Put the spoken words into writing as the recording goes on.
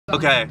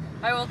Okay.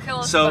 I will kill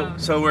us both.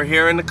 So we're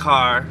here in the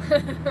car,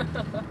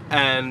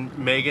 and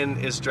Megan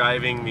is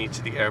driving me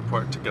to the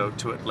airport to go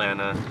to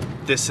Atlanta.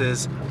 This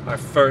is our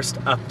first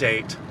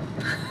update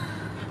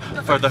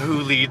for the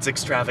Who Leads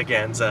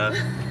Extravaganza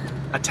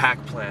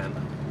attack plan.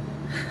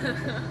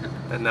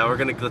 And now we're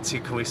gonna, let's see,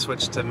 can we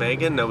switch to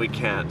Megan? No, we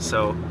can't.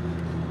 So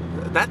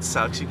that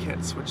sucks, you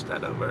can't switch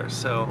that over.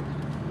 So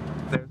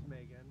there's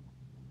Megan.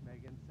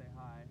 Megan, say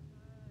hi.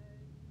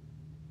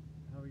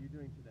 How are you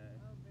doing today?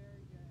 Oh,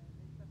 very good,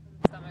 except for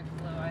the stomach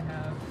flu I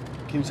have.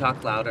 Can you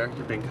talk louder?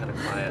 You're being kind of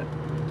quiet.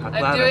 Talk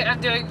louder.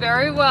 I'm doing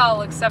very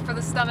well, except for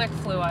the stomach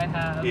flu I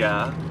have.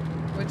 Yeah.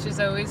 Which is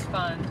always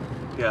fun.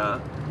 Yeah.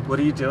 What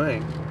are you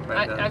doing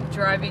right now? I'm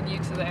driving you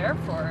to the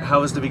airport.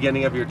 How was the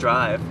beginning of your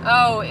drive?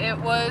 Oh, it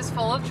was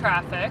full of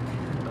traffic.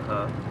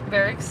 Uh-huh.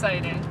 Very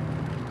exciting.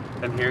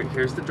 And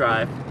here's the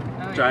drive.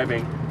 Oh,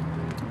 Driving.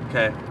 Yeah.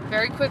 Okay.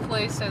 Very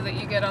quickly so that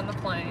you get on the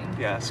plane.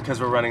 Yes,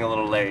 because we're running a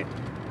little late.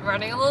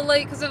 Running a little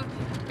late because of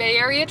Bay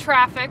Area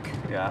traffic.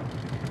 Yeah.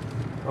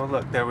 Oh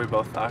look, there we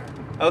both are.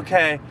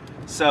 Okay,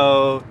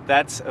 so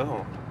that's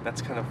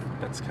kind of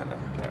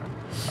there.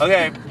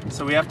 Okay,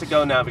 so we have to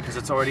go now because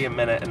it's already a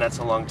minute and that's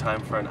a long time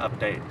for an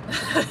update.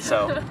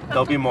 So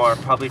there'll be more,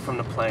 probably from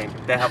the plane.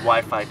 They have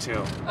Wi-Fi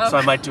too, so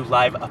I might do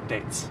live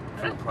updates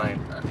from the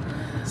plane.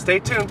 Stay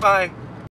tuned, bye.